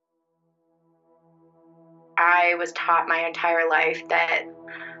I was taught my entire life that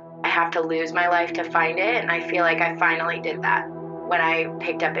I have to lose my life to find it, and I feel like I finally did that when I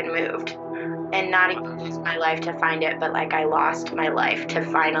picked up and moved. And not even lose my life to find it, but like I lost my life to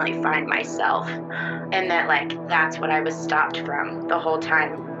finally find myself. And that like that's what I was stopped from the whole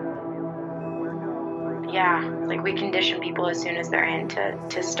time. Yeah, like we condition people as soon as they're in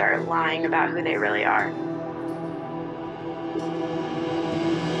to start lying about who they really are.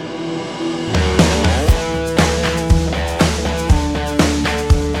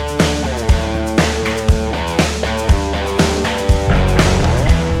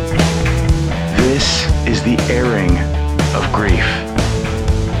 This is the airing of grief.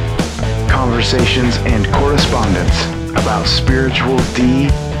 Conversations and correspondence about spiritual de-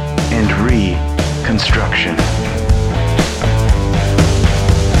 and reconstruction.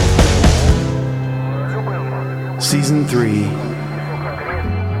 Season 3,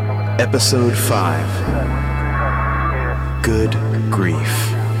 Episode 5, Good Grief.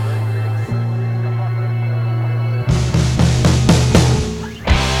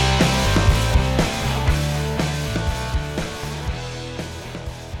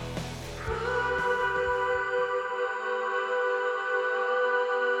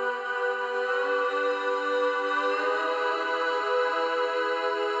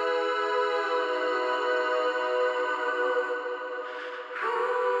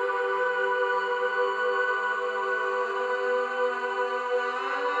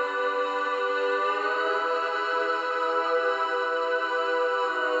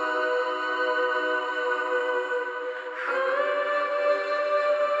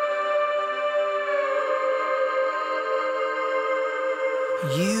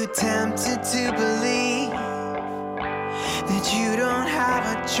 You tempted to believe that you don't have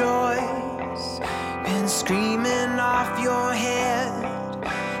a choice. Been screaming off your head,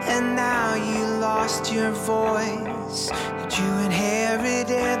 and now you lost your voice. That you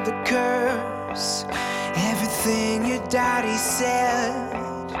inherited the curse. Everything your daddy said,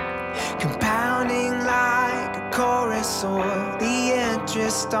 compounding like a chorus, or the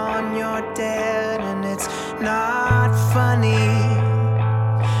interest on your debt. And it's not funny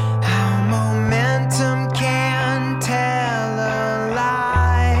how momentum can tell a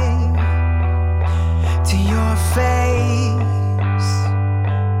lie to your face.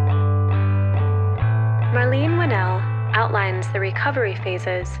 Marlene Winell outlines the recovery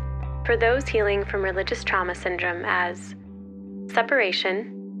phases for those healing from religious trauma syndrome as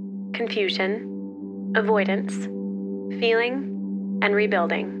separation, confusion, avoidance, feeling, and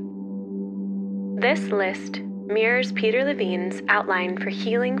rebuilding. This list mirrors Peter Levine's outline for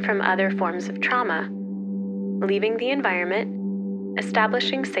healing from other forms of trauma: leaving the environment,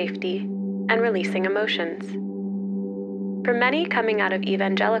 establishing safety, and releasing emotions. For many coming out of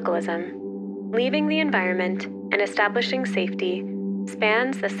evangelicalism, leaving the environment and establishing safety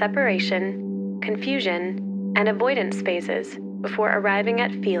spans the separation, confusion, and avoidance phases before arriving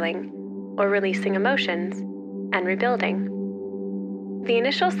at feeling or releasing emotions and rebuilding. The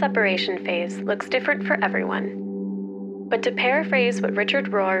initial separation phase looks different for everyone, but to paraphrase what Richard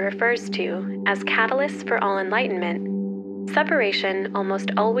Rohr refers to as catalysts for all enlightenment, separation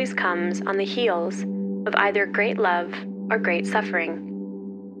almost always comes on the heels of either great love or great suffering.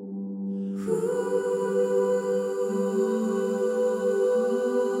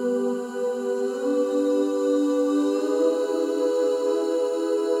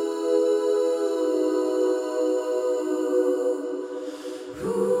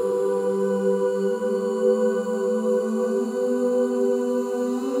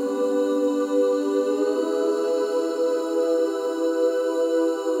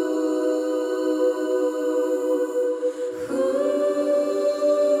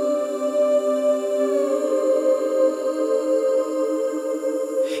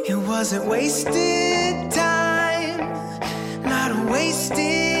 It wasn't wasted time, not a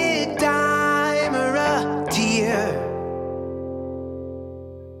wasted dime or a tear.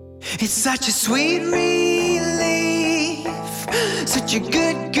 It's such a sweet relief, such a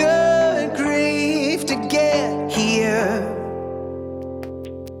good grief to get here.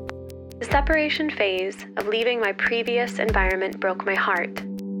 The separation phase of leaving my previous environment broke my heart.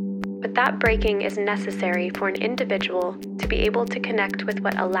 But that breaking is necessary for an individual to be able to connect with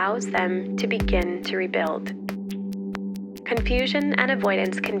what allows them to begin to rebuild. Confusion and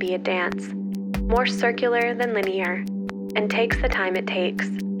avoidance can be a dance, more circular than linear, and takes the time it takes.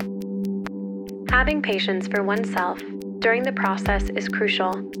 Having patience for oneself during the process is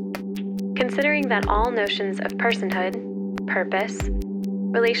crucial, considering that all notions of personhood, purpose,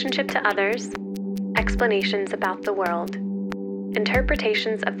 relationship to others, explanations about the world,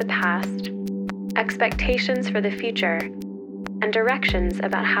 interpretations of the past, expectations for the future, and directions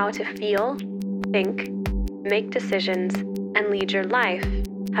about how to feel, think, make decisions, and lead your life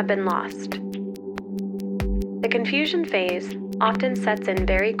have been lost. The confusion phase often sets in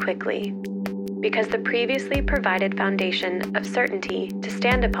very quickly because the previously provided foundation of certainty to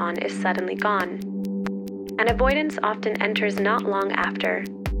stand upon is suddenly gone, and avoidance often enters not long after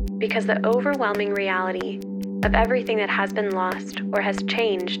because the overwhelming reality of everything that has been lost or has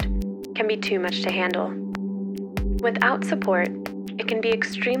changed can be too much to handle. Without support, it can be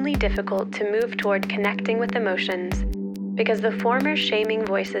extremely difficult to move toward connecting with emotions because the former shaming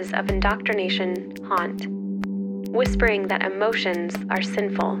voices of indoctrination haunt, whispering that emotions are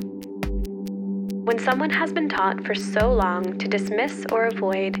sinful. When someone has been taught for so long to dismiss or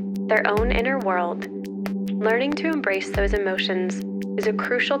avoid their own inner world, learning to embrace those emotions is a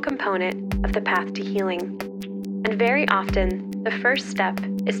crucial component of the path to healing. And very often, the first step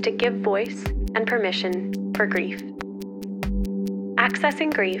is to give voice and permission for grief.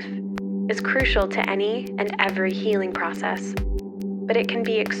 Accessing grief is crucial to any and every healing process, but it can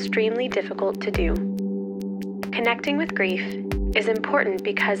be extremely difficult to do. Connecting with grief is important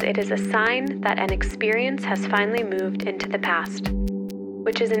because it is a sign that an experience has finally moved into the past,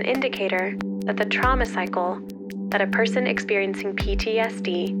 which is an indicator that the trauma cycle that a person experiencing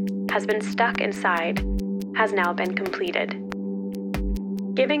PTSD has been stuck inside has now been completed.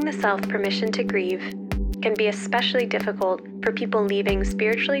 Giving the self permission to grieve can be especially difficult for people leaving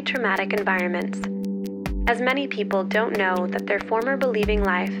spiritually traumatic environments, as many people don't know that their former believing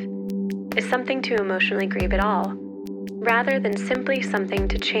life is something to emotionally grieve at all, rather than simply something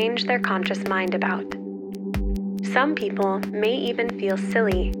to change their conscious mind about. Some people may even feel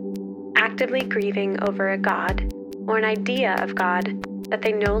silly, actively grieving over a God or an idea of God that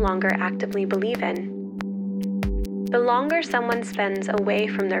they no longer actively believe in. The longer someone spends away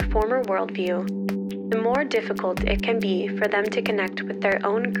from their former worldview, the more difficult it can be for them to connect with their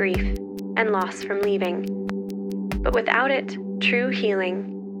own grief and loss from leaving. But without it, true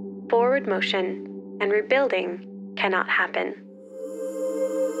healing, forward motion, and rebuilding cannot happen.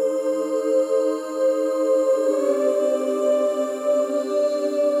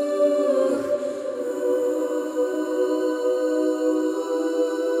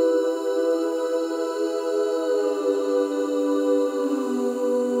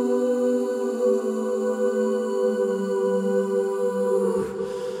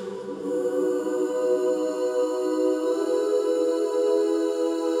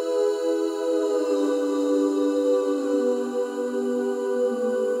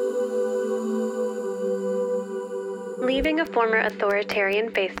 Leaving a former authoritarian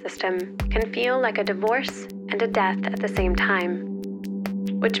faith system can feel like a divorce and a death at the same time,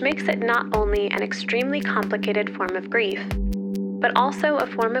 which makes it not only an extremely complicated form of grief, but also a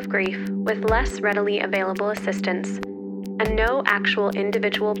form of grief with less readily available assistance and no actual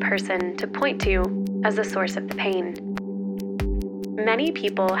individual person to point to as the source of the pain. Many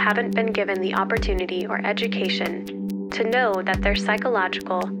people haven't been given the opportunity or education to know that their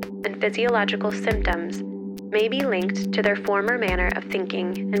psychological and physiological symptoms may be linked to their former manner of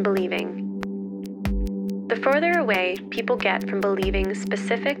thinking and believing. The further away people get from believing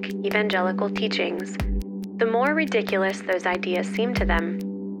specific evangelical teachings, the more ridiculous those ideas seem to them.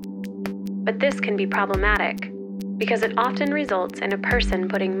 But this can be problematic because it often results in a person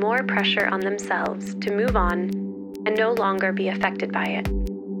putting more pressure on themselves to move on and no longer be affected by it.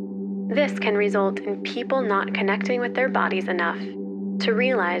 This can result in people not connecting with their bodies enough to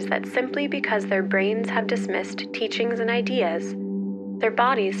realize that simply because their brains have dismissed teachings and ideas, their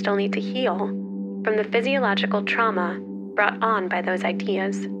bodies still need to heal from the physiological trauma brought on by those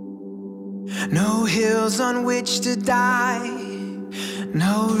ideas. No hills on which to die,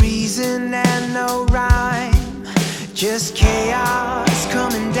 no reason and no rhyme, just chaos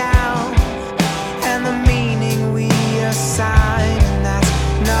coming down, and the meaning we assign, and that's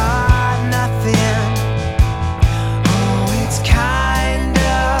not nothing. Oh, it's kind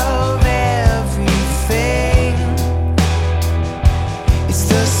of everything. It's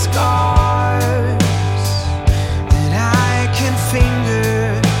the scars that I can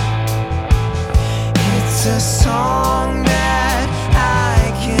finger. It's a song that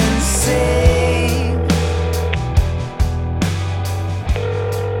I can sing.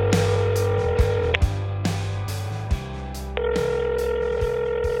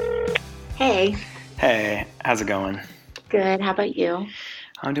 Hey. Hey, how's it going? Good. How about you?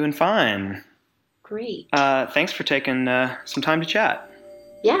 I'm doing fine. Great. Thanks for taking some time to chat.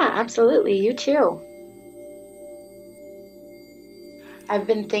 Yeah, absolutely. You too. I've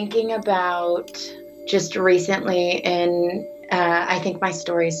been thinking about just recently in I think my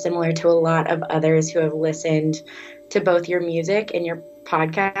story is similar to a lot of others who have listened to both your music and your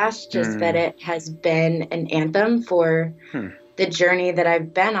podcast, just that it has been an anthem for the journey that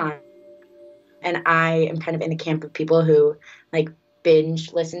I've been on. And I am kind of in the camp of people who like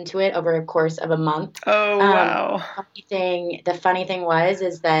binge listen to it over a course of a month. Oh, wow. The funny thing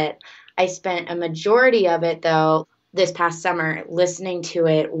is that I spent a majority of it, though, this past summer listening to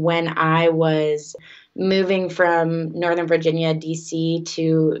it when I was moving from Northern Virginia, D.C.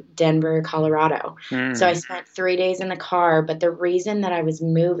 to Denver, Colorado. So I spent 3 days in the car. But the reason that I was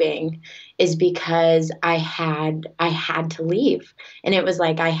moving is because I had to leave. And it was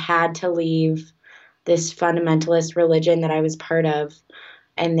like I had to leave this fundamentalist religion that I was part of.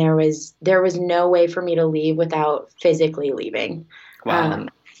 And there was no way for me to leave without physically leaving. Wow.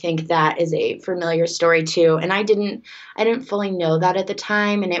 I think that is a familiar story too. And I didn't fully know that at the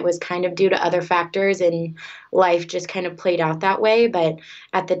time. And it was kind of due to other factors, and life just kind of played out that way. But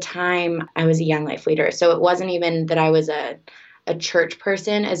at the time I was a young life leader. So it wasn't even that I was a church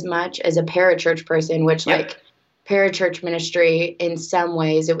person as much as a parachurch person, which like parachurch ministry, in some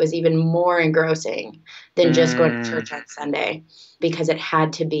ways, it was even more engrossing than just going to church on Sunday, because it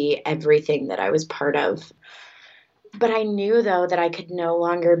had to be everything that I was part of. But I knew, though, that I could no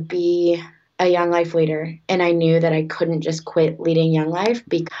longer be a young life leader. And I knew that I couldn't just quit leading Young Life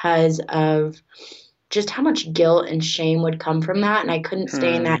because of just how much guilt and shame would come from that. And I couldn't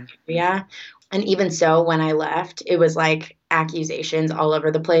stay in that area. And even so, when I left, it was like accusations all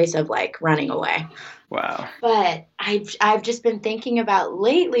over the place of like running away. Wow. But I've just been thinking about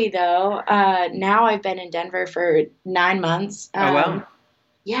lately, though. Now I've been in Denver for 9 months. Oh, wow.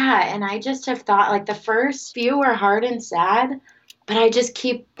 Yeah, and I just have thought, like, the first few were hard and sad, but I just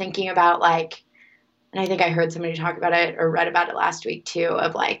keep thinking about, like, and I think I heard somebody talk about it or read about it last week, too,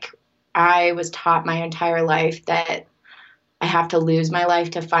 of, like, I was taught my entire life that I have to lose my life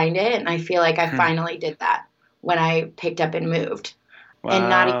to find it, and I feel like I finally did that when I picked up and moved. Wow. And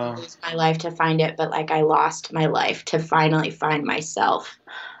not even lose my life to find it, but, like, I lost my life to finally find myself.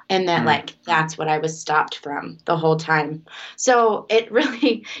 And that, like, that's what I was stopped from the whole time. So it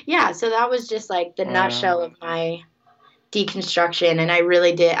really, so that was just, like, the nutshell of my deconstruction. And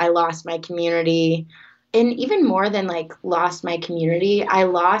I lost my community. And even more than, like, lost my community, I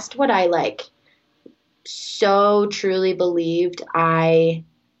lost what I, like, so truly believed I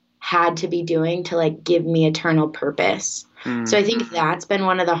had to be doing to, like, give me eternal purpose. So I think that's been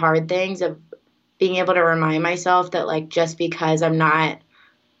one of the hard things of being able to remind myself that, like, just because I'm not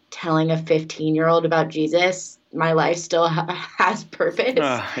telling a 15-year-old about Jesus, my life still has purpose.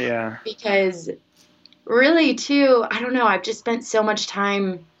 Yeah. Because really, too, I don't know, I've just spent so much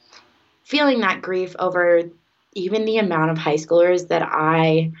time feeling that grief over even the amount of high schoolers that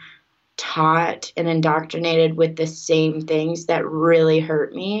I taught and indoctrinated with the same things that really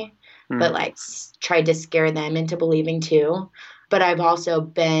hurt me, but like tried to scare them into believing too. But I've also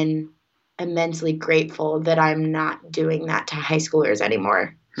been immensely grateful that I'm not doing that to high schoolers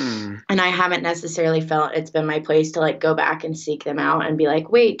anymore. And I haven't necessarily felt it's been my place to like go back and seek them out and be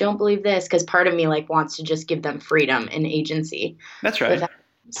like, wait, don't believe this. Because part of me like wants to just give them freedom and agency. That's right. Without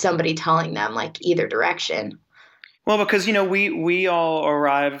somebody telling them like either direction. Well, because, you know, we all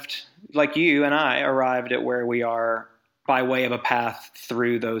arrived, like you and I arrived at where we are by way of a path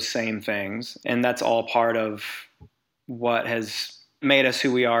through those same things. And that's all part of what has made us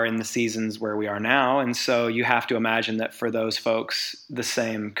who we are in the seasons where we are now. And so you have to imagine that for those folks, the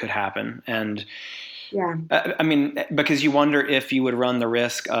same could happen. And I mean, because you wonder if you would run the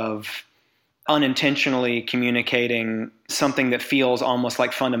risk of unintentionally communicating something that feels almost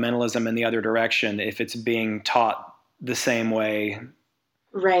like fundamentalism in the other direction if it's being taught the same way.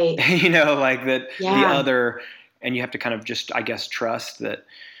 Right. You know, like that the other, and you have to kind of just, I guess, trust that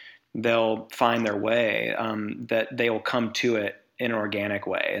they'll find their way, that they will come to it in an organic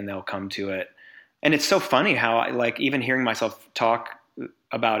way, and they'll come to it. And it's so funny how I, like, even hearing myself talk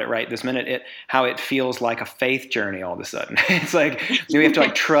about it right this minute, how it feels like a faith journey all of a sudden. It's like, you know, we have to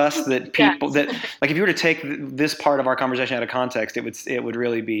like trust that people that, like, if you were to take this part of our conversation out of context, it would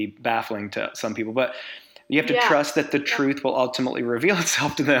really be baffling to some people, but you have to trust that the truth will ultimately reveal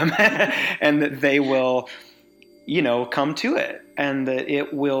itself to them and that they will, you know, come to it, and that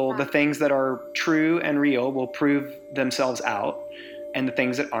it will, the things that are true and real will prove themselves out, and the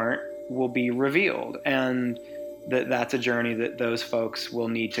things that aren't will be revealed. And that's a journey that those folks will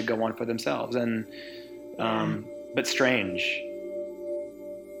need to go on for themselves. And, but strange.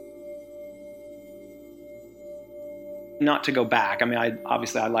 Not to go back. I mean,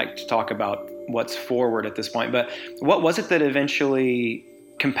 I like to talk about what's forward at this point, but what was it that eventually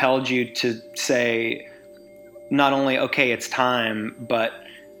compelled you to say, not only, okay, it's time, but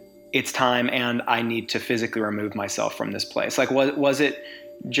it's time and I need to physically remove myself from this place? Like, was it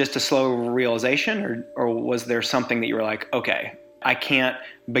just a slow realization, or was there something that you were like, okay, I can't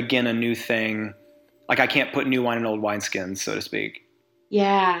begin a new thing. Like, I can't put new wine in old wineskins, so to speak.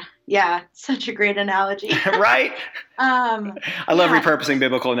 Yeah. Such a great analogy. Right? I love yeah. repurposing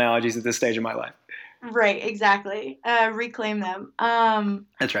biblical analogies at this stage of my life. Right, exactly. Reclaim them.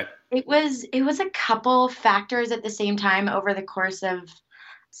 That's right. It was a couple factors at the same time over the course of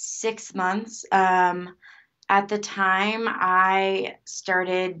 6 months. At the time, I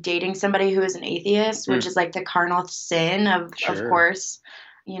started dating somebody who was an atheist, which is like the carnal sin of course.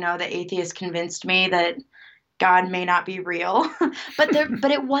 You know, the atheist convinced me that God may not be real, but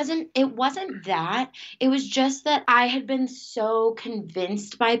it wasn't that. It was just that I had been so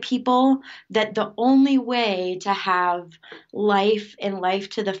convinced by people that the only way to have life and life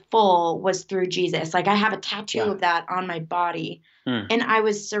to the full was through Jesus. Like, I have a tattoo of that on my body. And I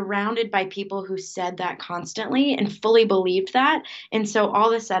was surrounded by people who said that constantly and fully believed that. And so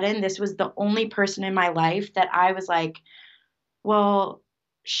all of a sudden, this was the only person in my life that I was like, well,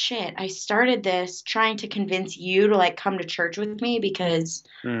 shit, I started this trying to convince you to like come to church with me because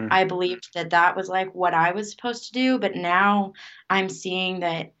I believed that was like what I was supposed to do. But now I'm seeing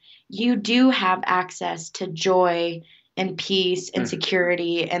that you do have access to joy and peace and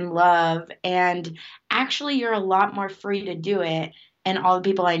security and love. And actually, you're a lot more free to do it. And all the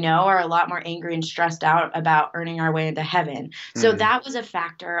people I know are a lot more angry and stressed out about earning our way into heaven. So that was a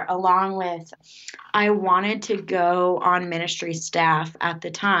factor, along with I wanted to go on ministry staff at the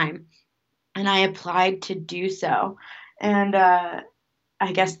time. And I applied to do so. And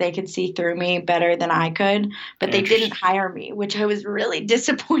I guess they could see through me better than I could. But they didn't hire me, which I was really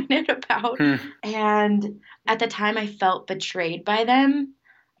disappointed about. And at the time, I felt betrayed by them.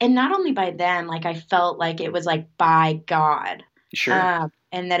 And not only by them, like I felt like it was like by God. Sure.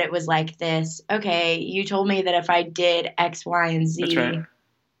 And that it was like this, okay, you told me that if I did X, Y, and Z,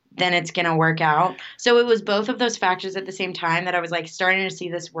 then it's going to work out. So it was both of those factors at the same time that I was like starting to see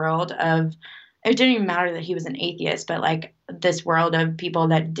this world of, it didn't even matter that he was an atheist, but like this world of people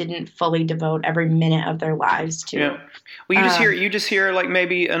that didn't fully devote every minute of their lives to. Yeah. Well, you just hear like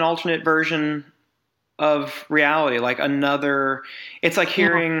maybe an alternate version of reality, like another, it's like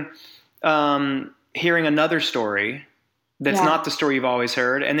hearing another story that's not the story you've always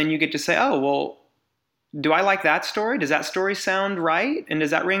heard. And then you get to say, oh, well, do I like that story? Does that story sound right? And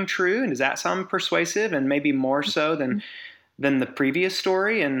does that ring true? And does that sound persuasive? And maybe more so than the previous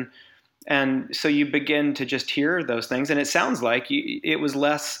story? And so you begin to just hear those things. And it sounds like it was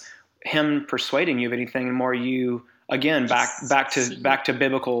less him persuading you of anything, and more you, again, back to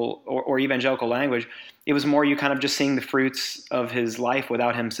biblical or evangelical language. It was more you kind of just seeing the fruits of his life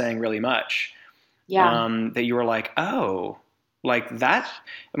without him saying really much. That you were like, oh, like that.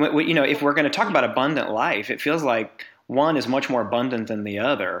 You know, if we're going to talk about abundant life, it feels like one is much more abundant than the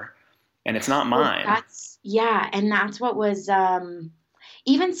other, and it's not mine. And that's what was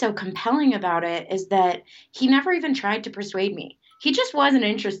even so compelling about it, is that he never even tried to persuade me. He just wasn't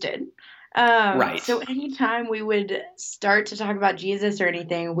interested. Right. So anytime we would start to talk about Jesus or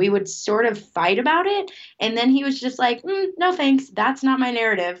anything, we would sort of fight about it, and then he was just like, no thanks, that's not my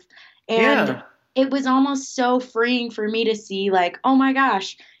narrative. And it was almost so freeing for me to see, like, oh my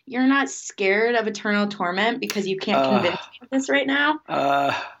gosh, you're not scared of eternal torment because you can't convince me of this right now.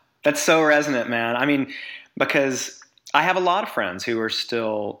 That's so resonant, man. I mean, because I have a lot of friends who are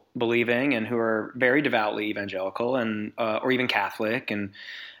still believing and who are very devoutly evangelical and or even Catholic, and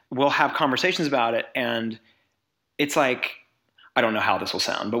we'll have conversations about it. And it's like, I don't know how this will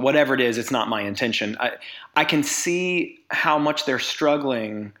sound, but whatever it is, it's not my intention. I can see how much they're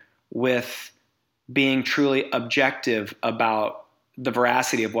struggling with being truly objective about the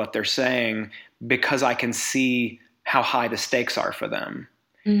veracity of what they're saying, because I can see how high the stakes are for them.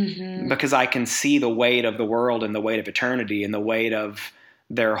 Because I can see the weight of the world and the weight of eternity and the weight of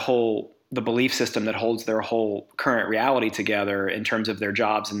the belief system that holds their whole current reality together in terms of their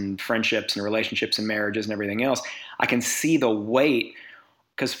jobs and friendships and relationships and marriages and everything else. I can see the weight,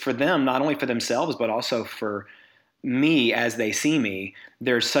 because for them, not only for themselves, but also for me as they see me,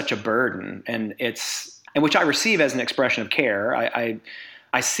 there's such a burden, and which I receive as an expression of care.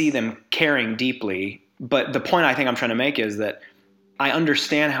 I see them caring deeply, but the point I think I'm trying to make is that I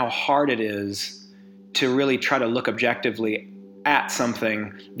understand how hard it is to really try to look objectively at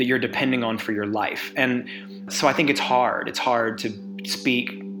something that you're depending on for your life. And so I think it's hard. It's hard to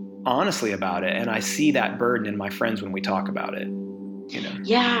speak honestly about it, and I see that burden in my friends when we talk about it. You know?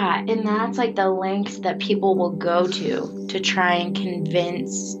 Yeah, and that's like the lengths that people will go to try and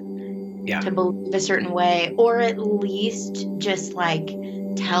convince to believe a certain way, or at least just like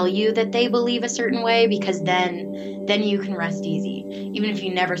tell you that they believe a certain way, because then you can rest easy, even if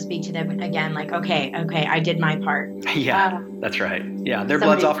you never speak to them again. Like, okay, I did my part. Yeah, that's right. Yeah, their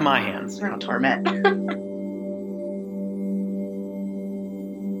blood's off my hands. Eternal torment.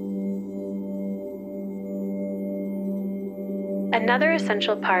 Another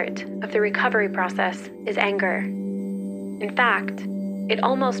essential part of the recovery process is anger. In fact, it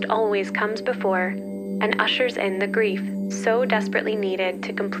almost always comes before and ushers in the grief so desperately needed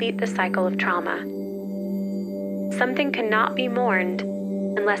to complete the cycle of trauma. Something cannot be mourned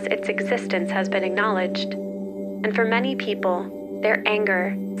unless its existence has been acknowledged, and for many people, their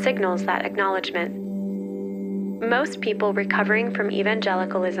anger signals that acknowledgement. Most people recovering from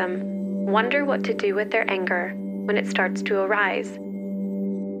evangelicalism wonder what to do with their anger when it starts to arise,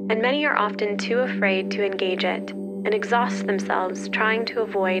 and many are often too afraid to engage it and exhaust themselves trying to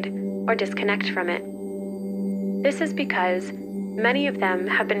avoid or disconnect from it. This is because many of them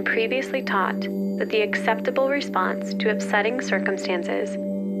have been previously taught that the acceptable response to upsetting circumstances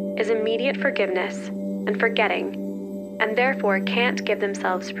is immediate forgiveness and forgetting, and therefore can't give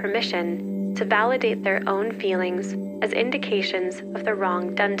themselves permission to validate their own feelings as indications of the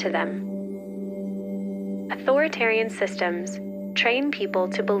wrong done to them. Authoritarian systems train people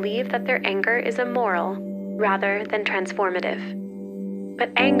to believe that their anger is immoral rather than transformative.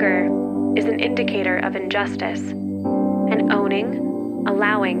 But anger is an indicator of injustice, and owning,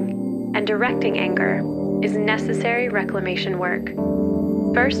 allowing, and directing anger is necessary reclamation work,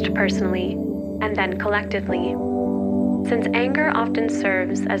 first personally and then collectively. Since anger often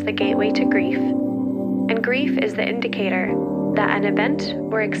serves as the gateway to grief, and grief is the indicator that an event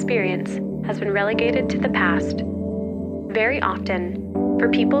or experience has been relegated to the past, very often, for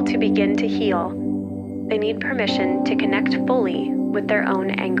people to begin to heal, they need permission to connect fully with their own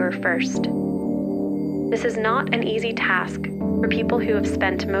anger first. This is not an easy task for people who have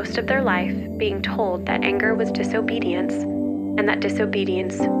spent most of their life being told that anger was disobedience and that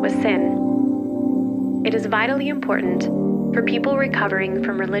disobedience was sin. It is vitally important for people recovering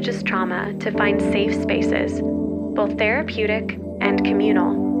from religious trauma to find safe spaces, both therapeutic and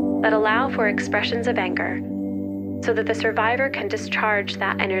communal, that allow for expressions of anger, so that the survivor can discharge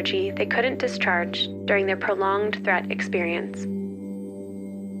that energy they couldn't discharge during their prolonged threat experience.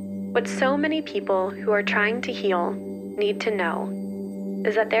 What so many people who are trying to heal need to know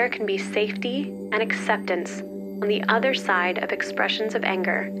is that there can be safety and acceptance on the other side of expressions of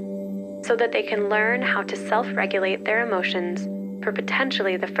anger, so that they can learn how to self-regulate their emotions for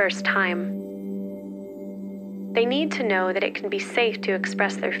potentially the first time. They need to know that it can be safe to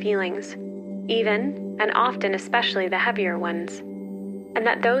express their feelings, even and often especially the heavier ones, and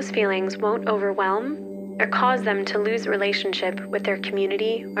that those feelings won't overwhelm or cause them to lose relationship with their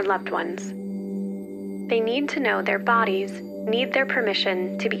community or loved ones. They need to know their bodies need their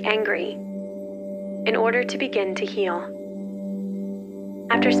permission to be angry in order to begin to heal.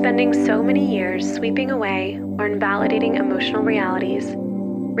 After spending so many years sweeping away or invalidating emotional realities,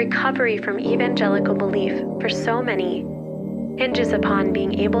 recovery from evangelical belief for so many hinges upon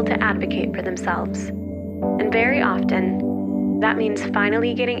being able to advocate for themselves. And very often, that means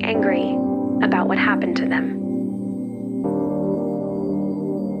finally getting angry about what happened to them.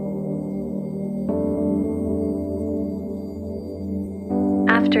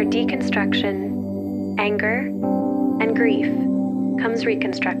 After deconstruction, anger, and grief comes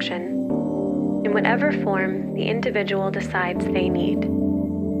reconstruction, in whatever form the individual decides they need.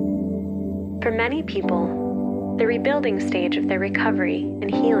 For many people, the rebuilding stage of their recovery and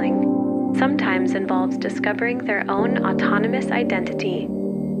healing sometimes involves discovering their own autonomous identity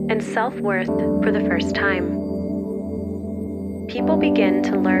and self-worth for the first time. People begin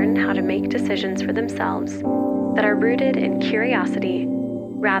to learn how to make decisions for themselves that are rooted in curiosity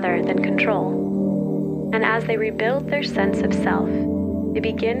rather than control. And as they rebuild their sense of self, they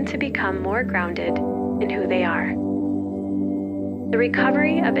begin to become more grounded in who they are. The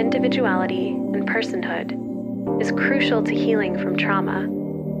recovery of individuality and personhood is crucial to healing from trauma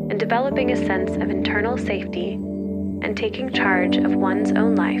and developing a sense of internal safety, and taking charge of one's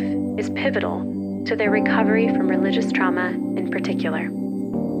own life is pivotal to their recovery from religious trauma in particular.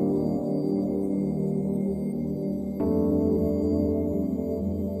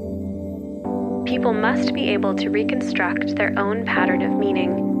 People must be able to reconstruct their own pattern of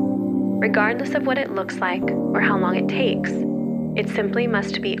meaning, regardless of what it looks like or how long it takes. It simply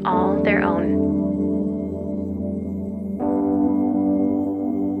must be all their own.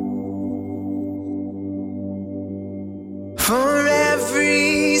 For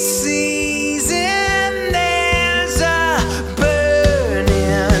every season there's a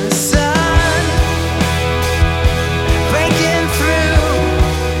burning sun.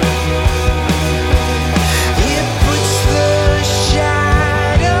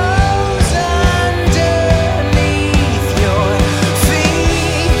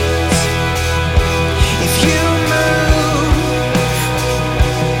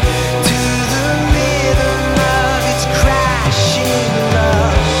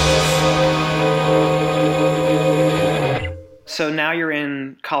 now you're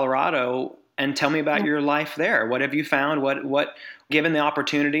in Colorado, and tell me about your life there. What have you found? What, given the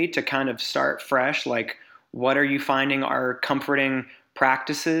opportunity to kind of start fresh, like what are you finding are comforting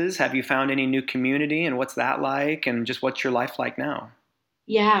practices? Have you found any new community, and what's that like? And just what's your life like now?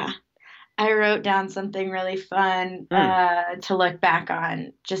 Yeah. I wrote down something really fun to look back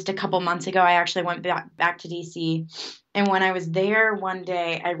on. Just a couple months ago, I actually went back to DC. And when I was there one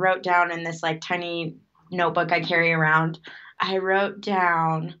day, I wrote down in this like tiny notebook I carry around, I wrote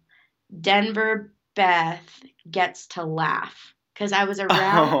down Denver Beth gets to laugh, because I was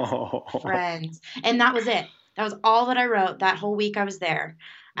around friends. And that was it. That was all that I wrote that whole week I was there.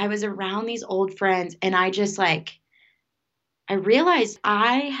 I was around these old friends, and I just like, I realized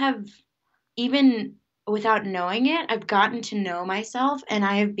I have, even without knowing it, I've gotten to know myself, and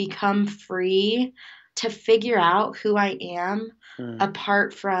I have become free to figure out who I am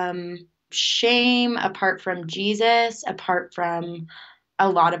apart from shame, apart from Jesus, apart from a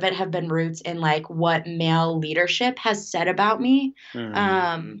lot of it have been roots in like what male leadership has said about me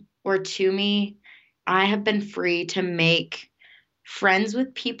or to me. I have been free to make friends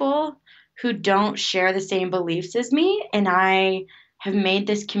with people who don't share the same beliefs as me. And I have made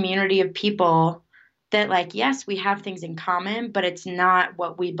this community of people that, like, yes, we have things in common, but it's not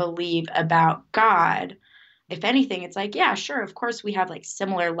what we believe about God. If anything, it's like, yeah, sure, of course we have like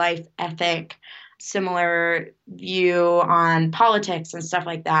similar life ethic, similar view on politics and stuff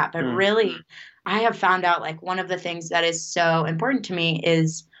like that. But really, I have found out like one of the things that is so important to me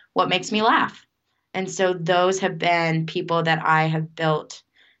is what makes me laugh. And so those have been people that I have built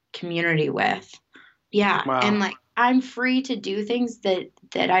community with. Yeah. Wow. And like, I'm free to do things that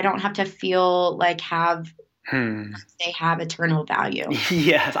I don't have to feel like they have eternal value.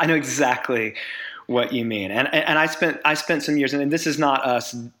 Yes, I know exactly what you mean. And I spent some years, and this is not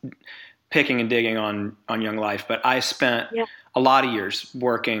us picking and digging on Young Life, but I spent a lot of years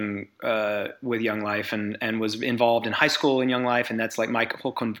working with Young Life and was involved in high school in Young Life. And that's like my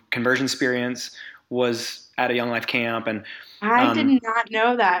whole conversion experience was at a Young Life camp. And I did not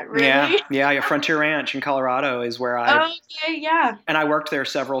know that, really. Yeah. Frontier Ranch in Colorado is where and I worked there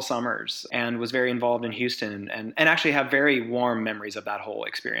several summers and was very involved in Houston and actually have very warm memories of that whole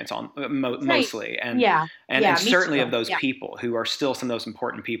experience mostly. And certainly of those people who are still some of those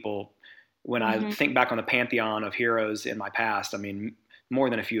important people. When I think back on the pantheon of heroes in my past, I mean, more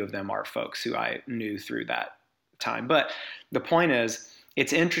than a few of them are folks who I knew through that time. But the point is,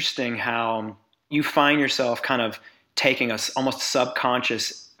 it's interesting how you find yourself kind of taking a almost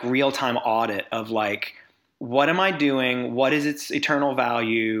subconscious real-time audit of like, what am I doing? What is its eternal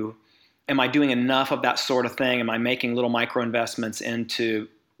value? Am I doing enough of that sort of thing? Am I making little micro investments into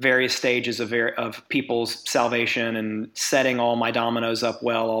various stages of people's salvation and setting all my dominoes up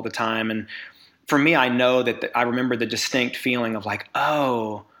well all the time? And for me, I know that I remember the distinct feeling of like,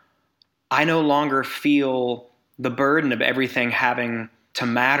 oh, I no longer feel the burden of everything having to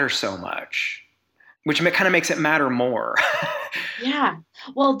matter so much, which kind of makes it matter more. Yeah.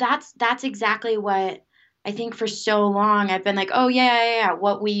 Well, that's exactly what I think for so long I've been like, oh, yeah.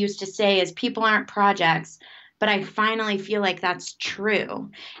 What we used to say is people aren't projects. But I finally feel like that's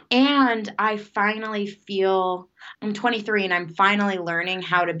true. And I finally feel, I'm 23 and I'm finally learning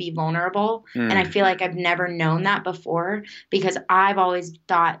how to be vulnerable. And I feel like I've never known that before because I've always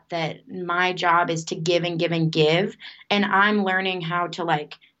thought that my job is to give and give and give. And I'm learning how to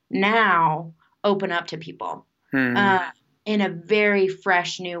like now open up to people in a very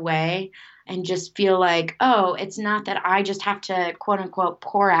fresh new way. And just feel like, oh, it's not that I just have to, quote unquote,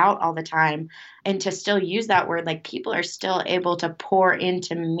 pour out all the time. And to still use that word, like people are still able to pour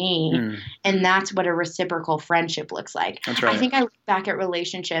into me. And that's what a reciprocal friendship looks like. That's right. I think I look back at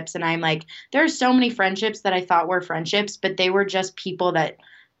relationships and I'm like, there are so many friendships that I thought were friendships, but they were just people that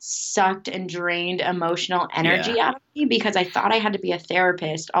sucked and drained emotional energy out of me because I thought I had to be a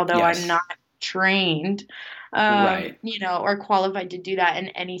therapist, although I'm not trained. Or qualified to do that in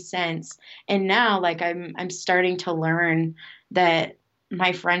any sense. And now, like, I'm starting to learn that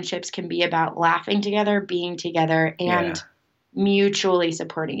my friendships can be about laughing together, being together, and mutually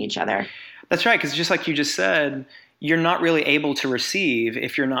supporting each other. That's right, because just like you just said, you're not really able to receive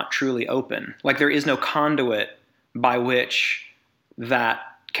if you're not truly open. Like, there is no conduit by which that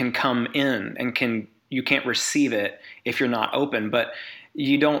can come in, and you can't receive it if you're not open. But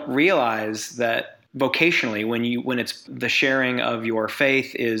you don't realize that vocationally, when it's the sharing of your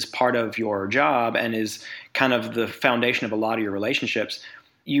faith is part of your job and is kind of the foundation of a lot of your relationships,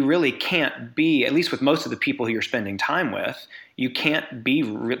 you really can't be, at least with most of the people who you're spending time with, you can't be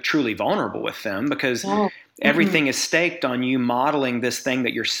truly vulnerable with them because everything is staked on you modeling this thing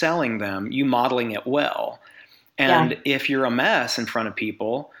that you're selling them, you modeling it well. And if you're a mess in front of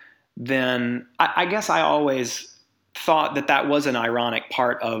people, then I guess I always thought that was an ironic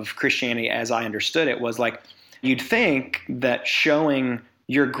part of Christianity as I understood it, was like, you'd think that showing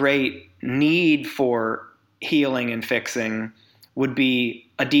your great need for healing and fixing would be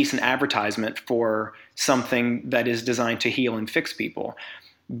a decent advertisement for something that is designed to heal and fix people.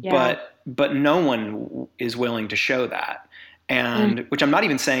 Yeah. But no one is willing to show that. And which I'm not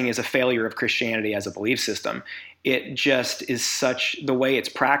even saying is a failure of Christianity as a belief system. It just is the way it's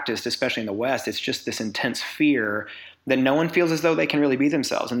practiced, especially in the West, it's just this intense fear that no one feels as though they can really be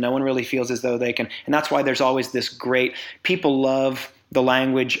themselves, and no one really feels as though they can. And that's why there's always this people love the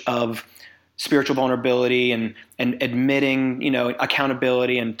language of spiritual vulnerability and admitting,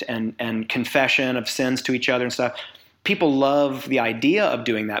 accountability and confession of sins to each other and stuff. People love the idea of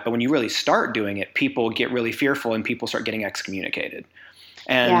doing that, but when you really start doing it, people get really fearful and people start getting excommunicated.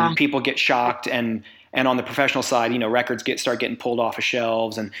 And people get shocked, and on the professional side, records start getting pulled off of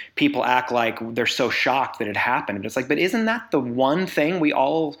shelves, and people act like they're so shocked that it happened. And it's like, but isn't that the one thing we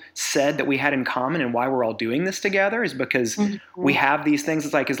all said that we had in common, and why we're all doing this together is because we have these things.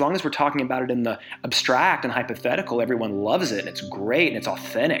 It's like, as long as we're talking about it in the abstract and hypothetical, everyone loves it, and it's great, and it's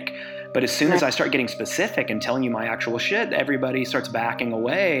authentic. But as soon as I start getting specific and telling you my actual shit, everybody starts backing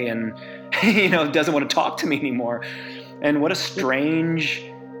away and, doesn't want to talk to me anymore. And what a strange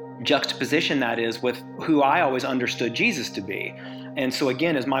juxtaposition that is with who I always understood Jesus to be. And so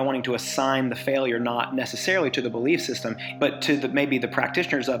again, is my wanting to assign the failure not necessarily to the belief system, but to maybe the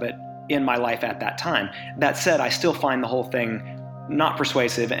practitioners of it in my life at that time. That said, I still find the whole thing not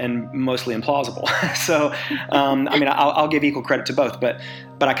persuasive and mostly implausible. So, I'll give equal credit to both, but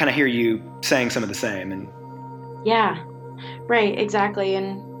I kind of hear you saying some of the same. And yeah, right, exactly.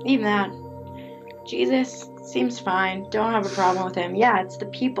 And even that, Jesus seems fine. Don't have a problem with him. Yeah, it's the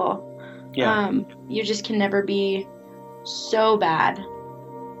people. Yeah. You just can never be so bad.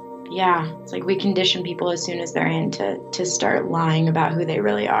 Yeah, it's like we condition people as soon as they're in to start lying about who they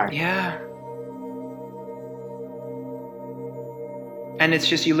really are. Yeah. And it's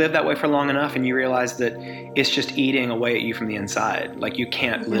just, you live that way for long enough and you realize that it's just eating away at you from the inside. Like, you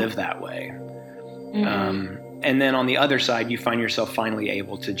can't live that way. And then on the other side, you find yourself finally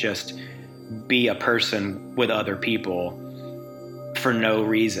able to just be a person with other people for no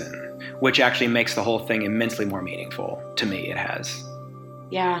reason, which actually makes the whole thing immensely more meaningful to me. It has.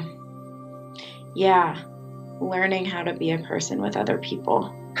 Yeah. Learning how to be a person with other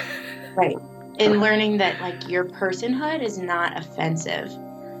people. Right. And learning that, like, your personhood is not offensive.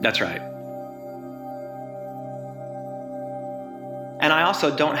 That's right. And I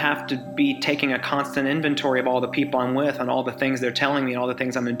also don't have to be taking a constant inventory of all the people I'm with and all the things they're telling me and all the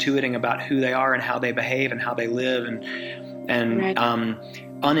things I'm intuiting about who they are and how they behave and how they live, and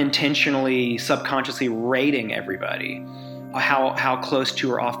unintentionally, subconsciously rating everybody, how close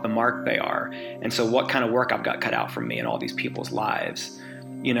to or off the mark they are. And so what kind of work I've got cut out from me in all these people's lives.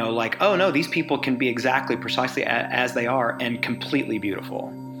 Like, oh no, these people can be exactly, precisely as they are and completely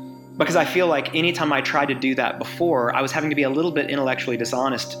beautiful. Because I feel like anytime I tried to do that before, I was having to be a little bit intellectually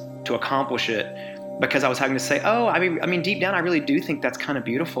dishonest to accomplish it, because I was having to say, oh, I mean, deep down, I really do think that's kind of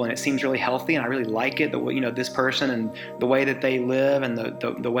beautiful and it seems really healthy and I really like it, the way, this person and the way that they live and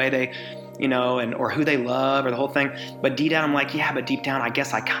the way they, and or who they love or the whole thing. But deep down, I'm like, yeah, but deep down, I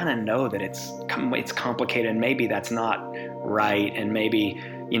guess I kind of know that it's complicated and maybe that's not right, and maybe,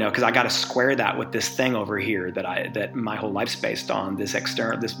 because I got to square that with this thing over here that my whole life's based on, this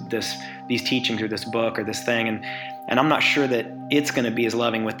external, these teachings or this book or this thing, and I'm not sure that it's going to be as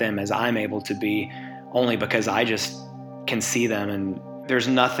loving with them as I'm able to be, only because I just can see them and there's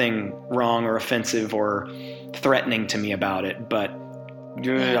nothing wrong or offensive or threatening to me about it, but I'm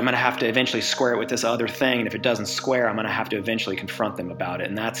going to have to eventually square it with this other thing, and if it doesn't square, I'm going to have to eventually confront them about it,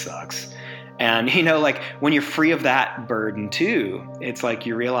 and that sucks. And, like, when you're free of that burden too, it's like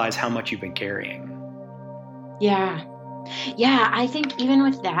you realize how much you've been carrying. Yeah, I think even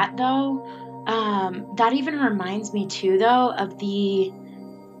with that, though, that even reminds me too, though, of the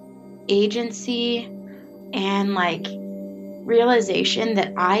agency and, like, realization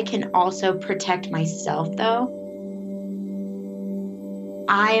that I can also protect myself, though.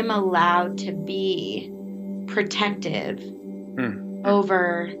 I am allowed to be protective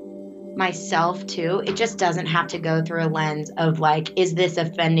over myself too. It just doesn't have to go through a lens of, like, is this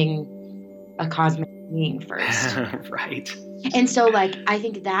offending a cosmic being first? Right. And so, like, I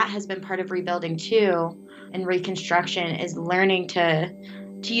think that has been part of rebuilding too, and reconstruction, is learning to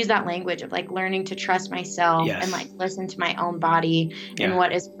to use that language of like learning to trust myself and like listen to my own body and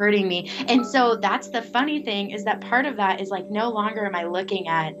what is hurting me. And so that's the funny thing, is that part of that is like no longer am I looking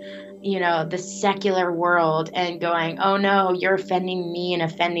at, you know, the secular world and going, oh no, you're offending me and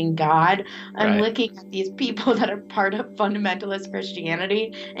offending God. I'm looking at these people that are part of fundamentalist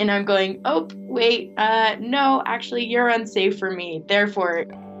Christianity and I'm going, oh, wait, no, actually you're unsafe for me. Therefore,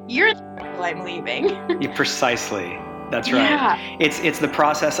 you're the people I'm leaving. Precisely. That's right. Yeah. It's the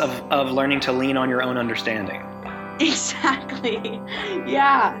process of learning to lean on your own understanding. Exactly.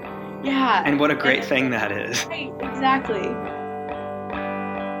 Yeah. Yeah. And what a great thing that is. Right. Exactly.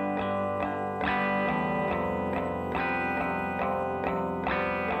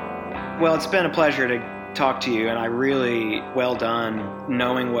 Well, it's been a pleasure to talk to you, and I really, well done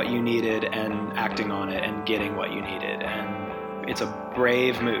knowing what you needed and acting on it and getting what you needed. And it's a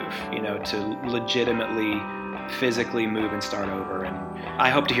brave move, you know, to legitimately physically move and start over, and I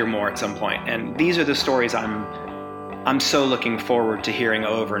hope to hear more at some point. And these are the stories I'm so looking forward to hearing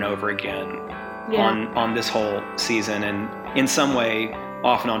over and over again on this whole season, and in some way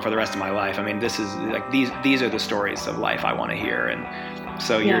off and on for the rest of my life. I mean, this is like these are the stories of life I want to hear, and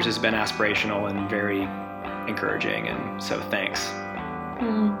so yours has been aspirational and very encouraging, and so thanks.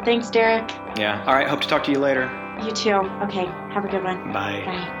 Thanks, Derek. Yeah. All right. Hope to talk to you later. You too. Okay. Have a good one. Bye.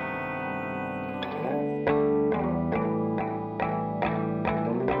 Bye.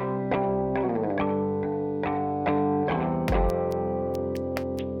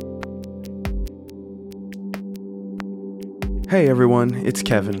 Hey everyone, it's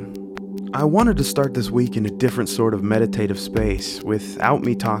Kevin. I wanted to start this week in a different sort of meditative space without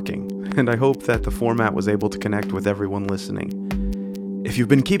me talking, and I hope that the format was able to connect with everyone listening. If you've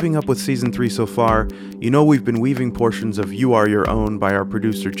been keeping up with Season 3 so far, you know we've been weaving portions of You Are Your Own by our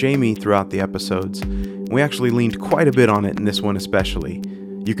producer Jamie throughout the episodes. We actually leaned quite a bit on it in this one especially.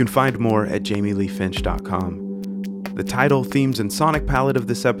 You can find more at jamieleefinch.com. The title, themes, and sonic palette of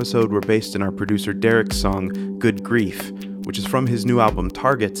this episode were based in our producer Derek's song, Good Grief, which is from his new album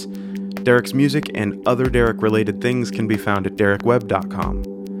Targets. Derek's music and other Derek-related things can be found at derekwebb.com.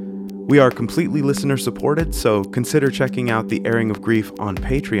 We are completely listener-supported, so consider checking out The Airing of Grief on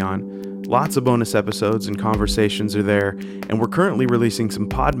Patreon. Lots of bonus episodes and conversations are there, and we're currently releasing some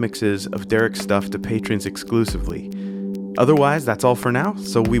pod mixes of Derek's stuff to patrons exclusively. Otherwise, that's all for now,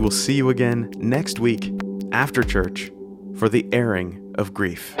 so we will see you again next week, after church, for The Airing of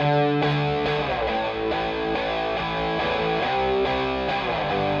Grief.